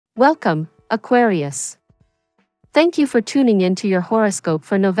Welcome, Aquarius. Thank you for tuning in to your horoscope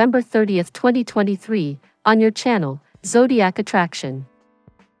for November 30th, 2023, on your channel, Zodiac Attraction.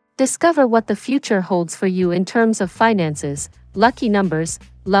 Discover what the future holds for you in terms of finances, lucky numbers,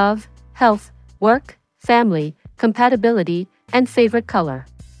 love, health, work, family, compatibility, and favorite color.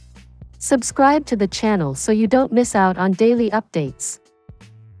 Subscribe to the channel so you don't miss out on daily updates.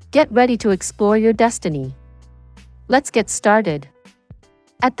 Get ready to explore your destiny. Let's get started.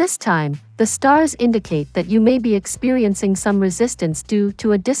 At this time, the stars indicate that you may be experiencing some resistance due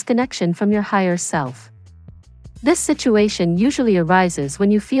to a disconnection from your higher self. This situation usually arises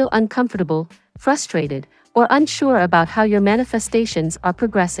when you feel uncomfortable, frustrated, or unsure about how your manifestations are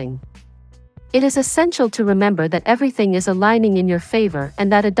progressing. It is essential to remember that everything is aligning in your favor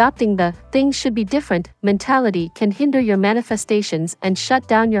and that adopting the "things should be different" mentality can hinder your manifestations and shut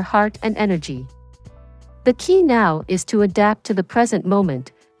down your heart and energy. The key now is to adapt to the present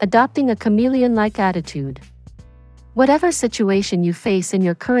moment, adopting a chameleon-like attitude. Whatever situation you face in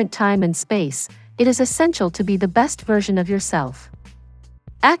your current time and space, it is essential to be the best version of yourself.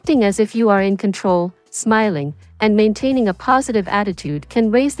 Acting as if you are in control, smiling, and maintaining a positive attitude can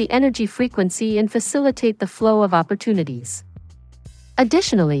raise the energy frequency and facilitate the flow of opportunities.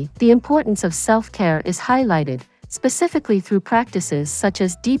 Additionally, the importance of self-care is highlighted, specifically through practices such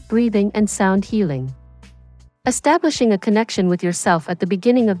as deep breathing and sound healing. Establishing a connection with yourself at the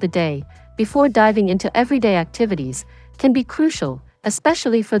beginning of the day, before diving into everyday activities, can be crucial,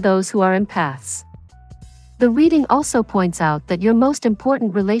 especially for those who are empaths. The reading also points out that your most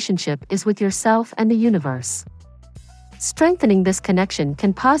important relationship is with yourself and the universe. Strengthening this connection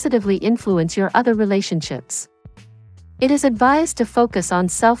can positively influence your other relationships. It is advised to focus on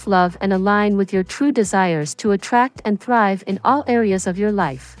self-love and align with your true desires to attract and thrive in all areas of your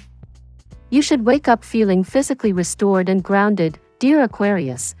life. You should wake up feeling physically restored and grounded, dear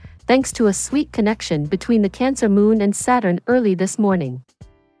Aquarius, thanks to a sweet connection between the Cancer moon and Saturn early this morning.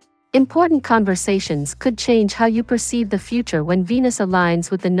 Important conversations could change how you perceive the future when Venus aligns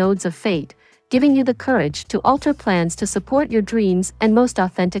with the nodes of fate, giving you the courage to alter plans to support your dreams and most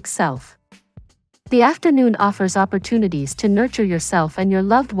authentic self. The afternoon offers opportunities to nurture yourself and your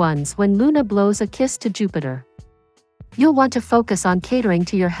loved ones when Luna blows a kiss to Jupiter. You'll want to focus on catering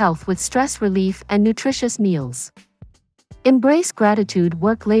to your health with stress relief and nutritious meals. Embrace gratitude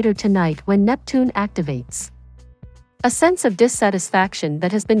work later tonight when Neptune activates. A sense of dissatisfaction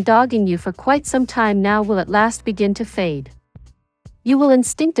that has been dogging you for quite some time now will at last begin to fade. You will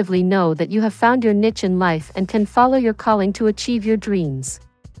instinctively know that you have found your niche in life and can follow your calling to achieve your dreams.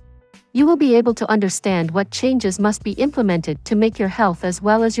 You will be able to understand what changes must be implemented to make your health as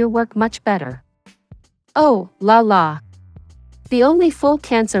well as your work much better. Oh, la la! The only full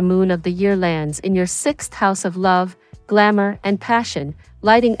Cancer moon of the year lands in your 6th house of love, glamour, and passion,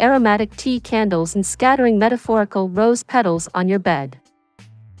 lighting aromatic tea candles and scattering metaphorical rose petals on your bed.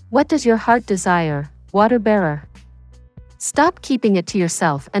 What does your heart desire, water bearer? Stop keeping it to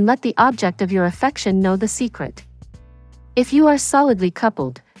yourself and let the object of your affection know the secret. If you are solidly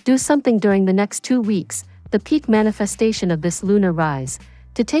coupled, do something during the next 2 weeks, the peak manifestation of this lunar rise,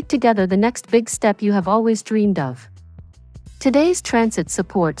 to take together the next big step you have always dreamed of. Today's transit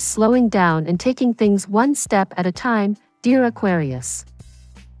supports slowing down and taking things one step at a time, dear Aquarius.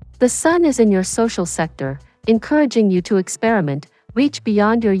 The sun is in your social sector, encouraging you to experiment, reach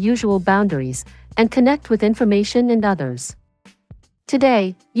beyond your usual boundaries, and connect with information and others.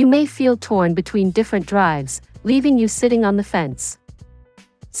 Today, you may feel torn between different drives, leaving you sitting on the fence.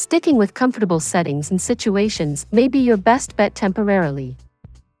 Sticking with comfortable settings and situations may be your best bet temporarily.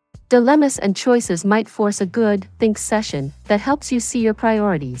 Dilemmas and choices might force a good think session that helps you see your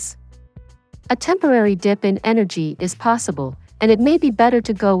priorities. A temporary dip in energy is possible, and it may be better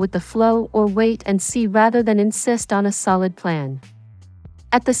to go with the flow or wait and see rather than insist on a solid plan.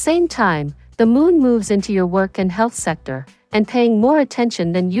 At the same time, the moon moves into your work and health sector, and paying more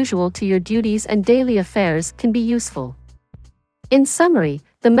attention than usual to your duties and daily affairs can be useful. In summary,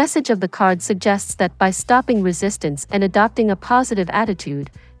 the message of the card suggests that by stopping resistance and adopting a positive attitude,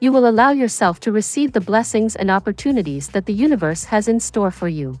 you will allow yourself to receive the blessings and opportunities that the universe has in store for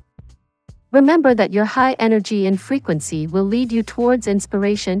you. Remember that your high energy and frequency will lead you towards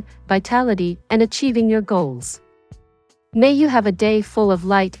inspiration, vitality, and achieving your goals. May you have a day full of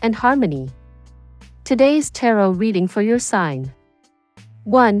light and harmony. Today's tarot reading for your sign.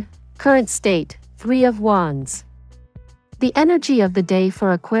 1. Current state, 3 of Wands. The energy of the day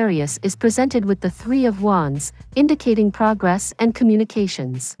for Aquarius is presented with the 3 of Wands, indicating progress and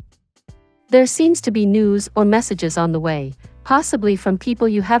communications. There seems to be news or messages on the way, possibly from people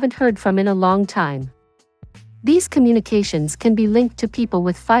you haven't heard from in a long time. These communications can be linked to people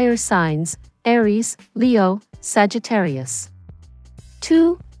with fire signs, Aries, Leo, Sagittarius.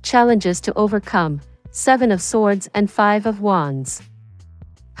 2. Challenges to overcome, 7 of Swords and 5 of Wands.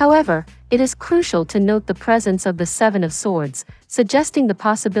 However, it is crucial to note the presence of the 7 of Swords, suggesting the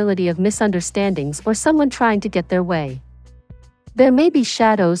possibility of misunderstandings or someone trying to get their way. There may be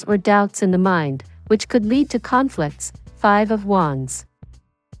shadows or doubts in the mind, which could lead to conflicts, 5 of Wands.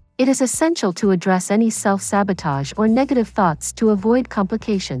 It is essential to address any self-sabotage or negative thoughts to avoid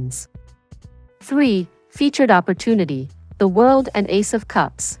complications. 3. Featured opportunity, the World and Ace of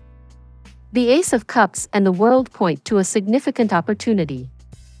Cups. The Ace of Cups and the World point to a significant opportunity.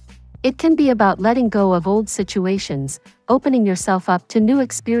 It can be about letting go of old situations, opening yourself up to new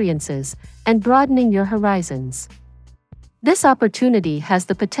experiences, and broadening your horizons. This opportunity has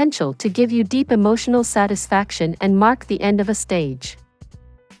the potential to give you deep emotional satisfaction and mark the end of a stage.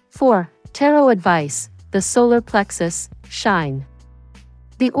 4. Tarot advice, the solar plexus, shine.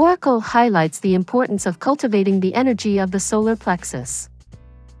 The oracle highlights the importance of cultivating the energy of the solar plexus.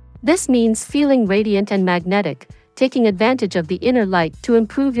 This means feeling radiant and magnetic, taking advantage of the inner light to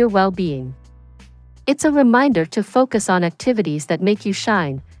improve your well-being. It's a reminder to focus on activities that make you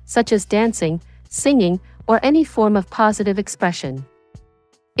shine, such as dancing, singing, or any form of positive expression.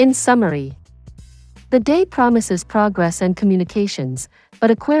 In summary, the day promises progress and communications, but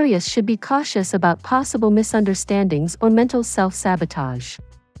Aquarius should be cautious about possible misunderstandings or mental self-sabotage.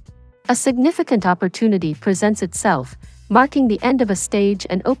 A significant opportunity presents itself, marking the end of a stage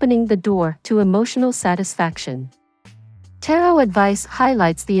and opening the door to emotional satisfaction. Tarot advice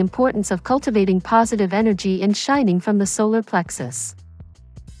highlights the importance of cultivating positive energy and shining from the solar plexus.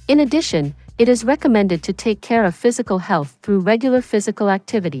 In addition, it is recommended to take care of physical health through regular physical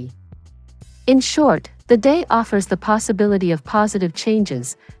activity. In short, the day offers the possibility of positive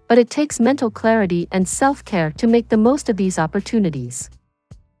changes, but it takes mental clarity and self-care to make the most of these opportunities.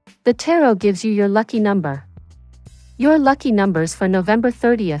 The tarot gives you your lucky number. Your lucky numbers for November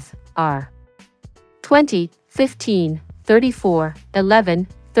 30th are 20, 15, 34, 11,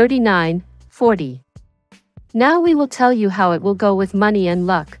 39, 40. Now we will tell you how it will go with money and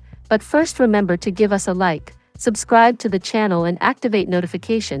luck, but first remember to give us a like, subscribe to the channel and activate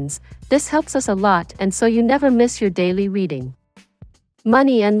notifications. This helps us a lot and so you never miss your daily reading.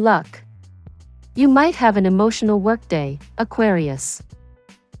 Money and luck. You might have an emotional workday, Aquarius.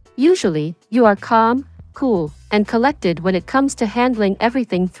 Usually, you are calm, cool, and collected when it comes to handling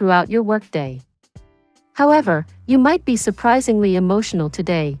everything throughout your workday. However, you might be surprisingly emotional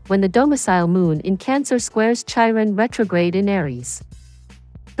today when the domicile moon in Cancer squares Chiron retrograde in Aries.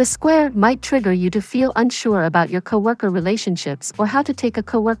 The square might trigger you to feel unsure about your coworker relationships or how to take a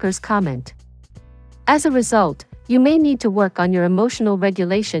coworker's comment. As a result, you may need to work on your emotional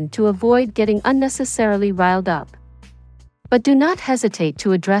regulation to avoid getting unnecessarily riled up. But do not hesitate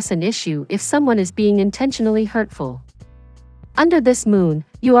to address an issue if someone is being intentionally hurtful. Under this moon,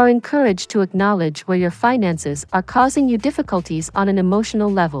 you are encouraged to acknowledge where your finances are causing you difficulties on an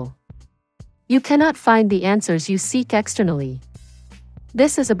emotional level. You cannot find the answers you seek externally.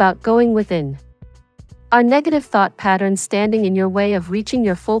 This is about going within. Are negative thought patterns standing in your way of reaching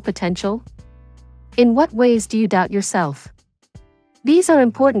your full potential? In what ways do you doubt yourself? These are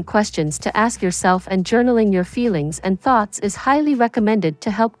important questions to ask yourself, and journaling your feelings and thoughts is highly recommended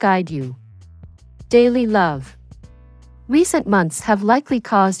to help guide you. Daily love. Recent months have likely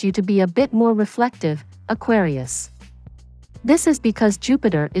caused you to be a bit more reflective, Aquarius. This is because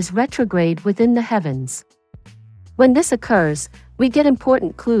Jupiter is retrograde within the heavens. When this occurs, we get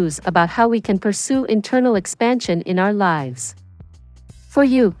important clues about how we can pursue internal expansion in our lives. For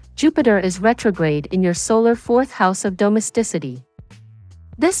you, Jupiter is retrograde in your solar 4th house of domesticity.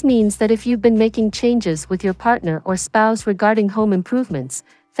 This means that if you've been making changes with your partner or spouse regarding home improvements,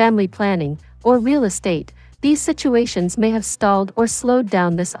 family planning, or real estate, these situations may have stalled or slowed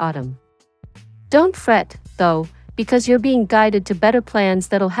down this autumn. Don't fret, though, because you're being guided to better plans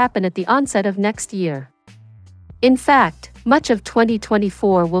that'll happen at the onset of next year. In fact, much of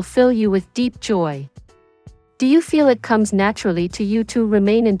 2024 will fill you with deep joy. Do you feel it comes naturally to you to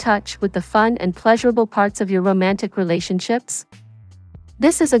remain in touch with the fun and pleasurable parts of your romantic relationships?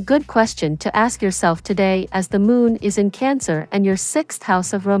 This is a good question to ask yourself today, as the moon is in Cancer and your 6th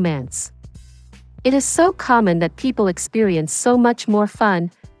house of romance. It is so common that people experience so much more fun,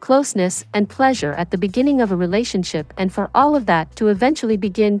 closeness, and pleasure at the beginning of a relationship, and for all of that to eventually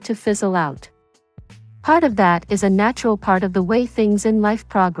begin to fizzle out. Part of that is a natural part of the way things in life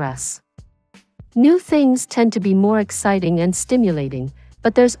progress. New things tend to be more exciting and stimulating,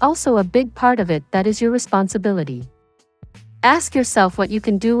 but there's also a big part of it that is your responsibility. Ask yourself what you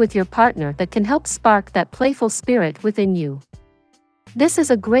can do with your partner that can help spark that playful spirit within you. This is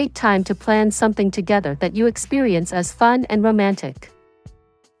a great time to plan something together that you experience as fun and romantic.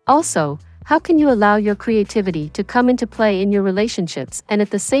 Also, how can you allow your creativity to come into play in your relationships and at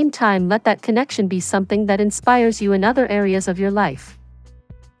the same time let that connection be something that inspires you in other areas of your life?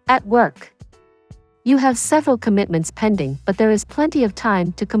 At work, you have several commitments pending, but there is plenty of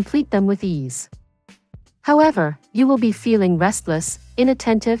time to complete them with ease. However, you will be feeling restless,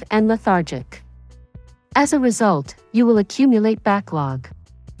 inattentive, and lethargic. As a result, you will accumulate backlog.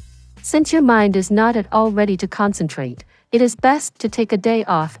 Since your mind is not at all ready to concentrate, it is best to take a day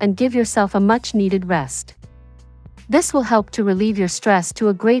off and give yourself a much-needed rest. This will help to relieve your stress to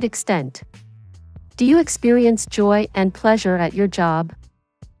a great extent. Do you experience joy and pleasure at your job?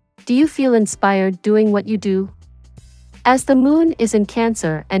 Do you feel inspired doing what you do? As the moon is in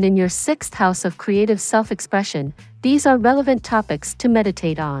Cancer and in your 6th house of creative self-expression, these are relevant topics to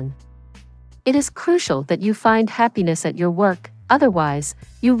meditate on. It is crucial that you find happiness at your work, otherwise,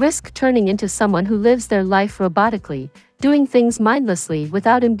 you risk turning into someone who lives their life robotically, doing things mindlessly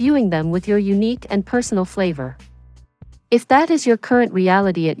without imbuing them with your unique and personal flavor. If that is your current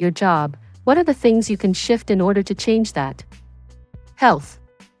reality at your job, what are the things you can shift in order to change that? Health.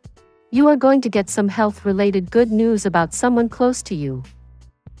 You are going to get some health-related good news about someone close to you.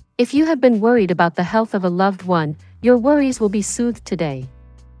 If you have been worried about the health of a loved one, your worries will be soothed today.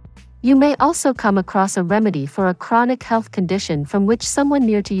 You may also come across a remedy for a chronic health condition from which someone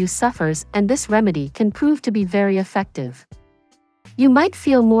near to you suffers, and this remedy can prove to be very effective. You might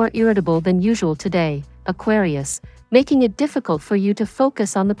feel more irritable than usual today, Aquarius, making it difficult for you to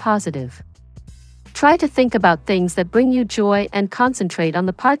focus on the positive. Try to think about things that bring you joy and concentrate on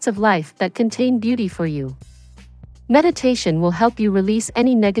the parts of life that contain beauty for you. Meditation will help you release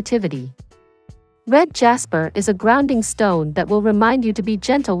any negativity. Red jasper is a grounding stone that will remind you to be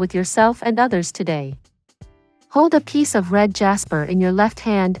gentle with yourself and others today. Hold a piece of red jasper in your left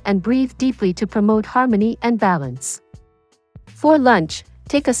hand and breathe deeply to promote harmony and balance. For lunch,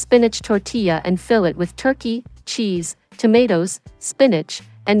 take a spinach tortilla and fill it with turkey, cheese, tomatoes, spinach,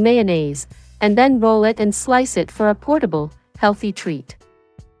 and mayonnaise, and then roll it and slice it for a portable, healthy treat.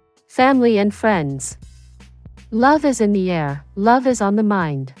 Family and friends. Love is in the air, love is on the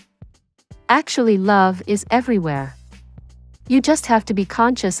mind. Actually, love is everywhere. You just have to be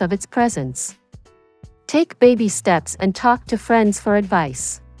conscious of its presence. Take baby steps and talk to friends for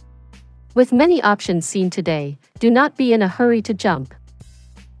advice. With many options seen today, do not be in a hurry to jump.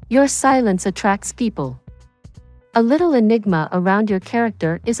 Your silence attracts people. A little enigma around your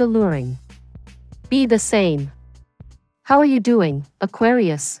character is alluring. Be the same. How are you doing,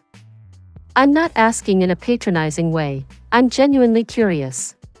 Aquarius? I'm not asking in a patronizing way, I'm genuinely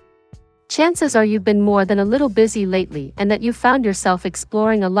curious. Chances are you've been more than a little busy lately and that you found yourself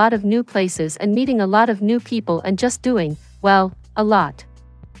exploring a lot of new places and meeting a lot of new people and just doing, well, a lot.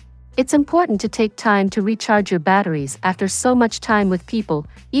 It's important to take time to recharge your batteries after so much time with people,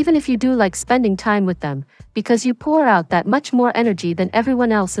 even if you do like spending time with them, because you pour out that much more energy than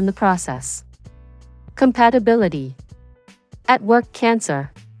everyone else in the process. Compatibility. At work,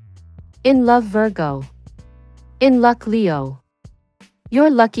 Cancer. In love, Virgo. In luck, Leo.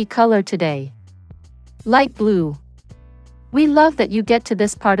 Your lucky color today. Light blue. We love that you get to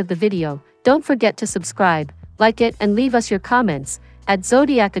this part of the video. Don't forget to subscribe, like it, and leave us your comments. At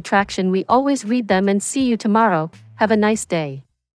Zodiac Attraction, we always read them and see you tomorrow. Have a nice day.